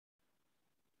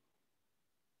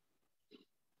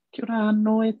Kia ora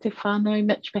anō te whānau,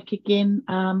 Mitch back again,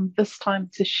 this time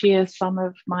to share some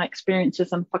of my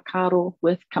experiences in whakaaro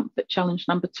with Comfort Challenge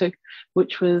number 2,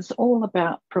 which was all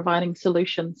about providing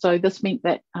solutions. So this meant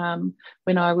that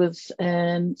when I was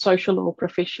in social or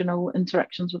professional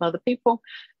interactions with other people,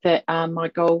 that my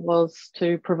goal was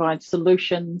to provide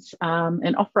solutions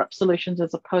and offer up solutions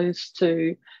as opposed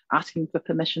to asking for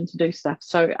permission to do stuff.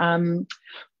 So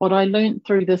what I learned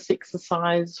through this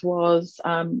exercise was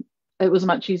it was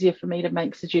much easier for me to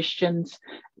make suggestions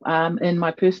in my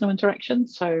personal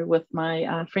interactions. So with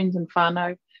my friends and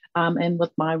whānau and with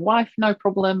my wife, no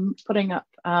problem putting up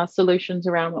solutions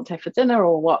around what to have for dinner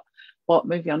or what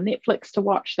movie on Netflix to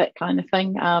watch, that kind of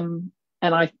thing. And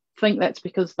I think that's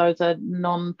because those are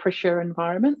non-pressure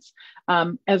environments,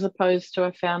 as opposed to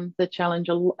I found the challenge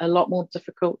a lot more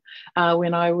difficult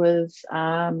when I was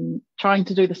trying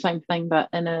to do the same thing but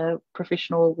in a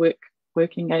professional work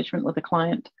engagement with a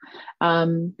client.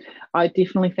 I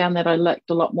definitely found that I lacked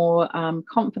a lot more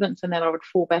confidence and that I would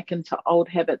fall back into old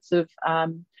habits of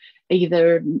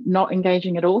either not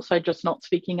engaging at all, so just not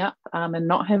speaking up and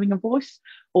not having a voice,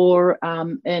 or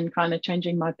in kind of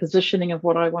changing my positioning of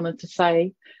what I wanted to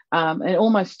say and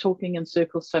almost talking in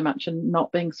circles so much and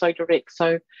not being so direct.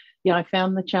 So yeah, I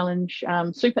found the challenge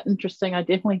super interesting. I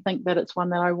definitely think that it's one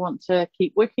that I want to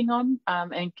keep working on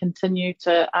and continue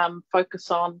to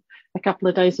focus on a couple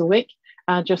of days a week,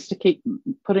 just to keep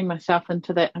putting myself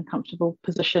into that uncomfortable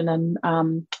position,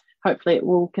 and hopefully it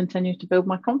will continue to build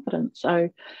my confidence. So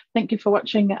thank you for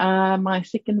watching my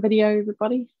second video,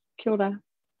 everybody. Kia ora.